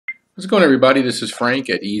How's it going, everybody? This is Frank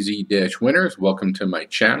at Easy-Winners. Welcome to my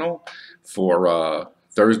channel for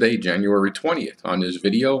Thursday, January 20th. On this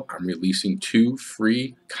video, I'm releasing 2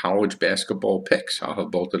 free college basketball picks. I'll have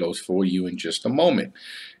both of those for you in just a moment.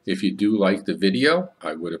 If you do like the video,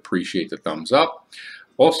 I would appreciate the thumbs up.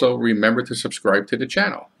 Also, remember to subscribe to the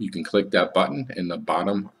channel. You can click that button in the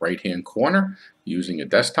bottom right-hand corner using a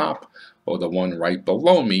desktop or the one right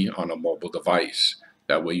below me on a mobile device.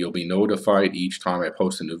 That way you'll be notified each time I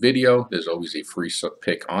post a new video. There's always a free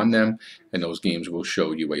pick on them, and those games will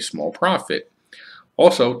show you a small profit.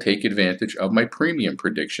 Also, take advantage of my premium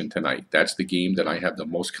prediction tonight. That's the game that I have the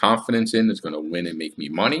most confidence in that's going to win and make me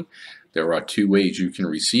money. There are 2 ways you can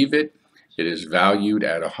receive it. It is valued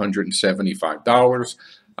at $175.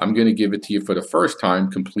 I'm going to give it to you for the first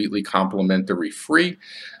time, completely complimentary free,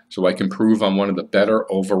 so I can prove I'm one of the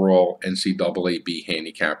better overall NCAAB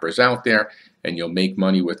handicappers out there, and you'll make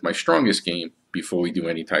money with my strongest game before we do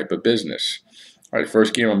any type of business. All right,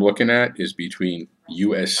 first game I'm looking at is between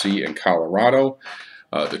USC and Colorado.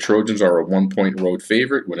 The Trojans are a 1-point road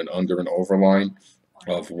favorite with an under and over line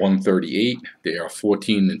of 138. They are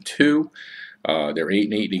 14-2. They're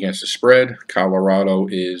 8-8 against the spread. Colorado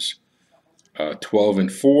is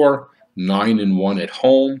 12-4, 9-1 at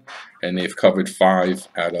home, and they've covered 5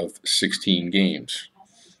 out of 16 games.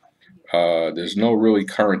 There's no really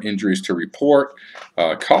current injuries to report.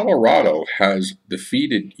 Colorado has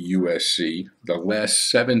defeated USC the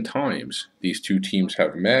last 7 times these two teams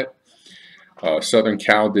have met. Southern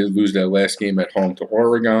Cal did lose their last game at home to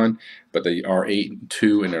Oregon, but they are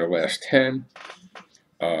 8-2 in their last 10.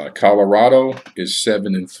 Colorado is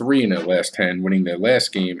 7-3 in their last 10, winning their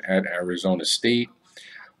last game at Arizona State.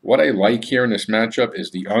 What I like here in this matchup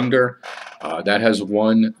is the under. That has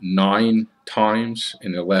won 9 times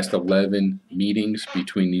in the last 11 meetings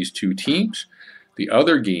between these two teams. The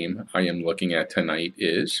other game I am looking at tonight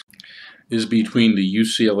is between the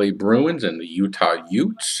UCLA Bruins and the Utah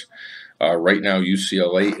Utes. Right now,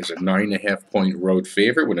 UCLA is a 9.5-point road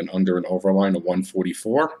favorite with an under and over line of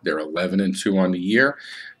 144. They're 11-2 on the year,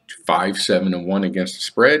 5-7-1 against the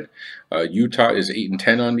spread. Utah is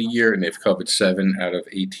 8-10 on the year, and they've covered 7 out of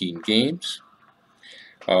 18 games.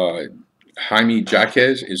 Jaime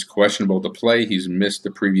Jaquez is questionable to play. He's missed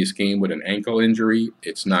the previous game with an ankle injury.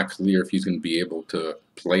 It's not clear if he's going to be able to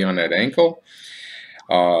play on that ankle.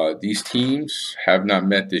 These teams have not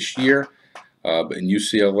met this year. But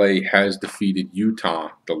UCLA has defeated Utah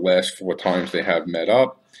the last 4 times they have met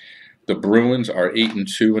up. The Bruins are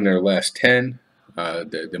 8-2 in their last 10.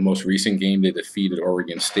 The most recent game they defeated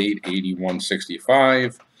Oregon State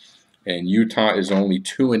 81-65. And Utah is only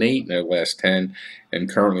 2-8 in their last 10 and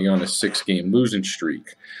currently on a 6-game losing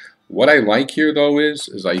streak. What I like here, though,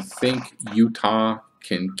 is I think Utah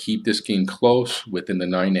can keep this game close within the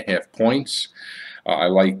 9.5 points. I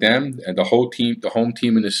like them, and the home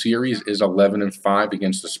team in the series is 11-5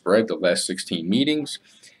 against the spread the last 16 meetings,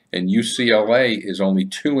 and UCLA is only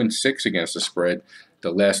 2-6 against the spread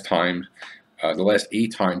the last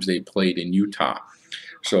 8 times they played in Utah.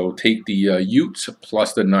 So take the Utes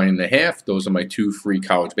plus the 9.5. Those are my 2 free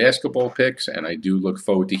college basketball picks, and I do look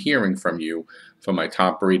forward to hearing from you for my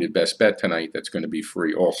top-rated best bet tonight. That's going to be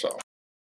free also.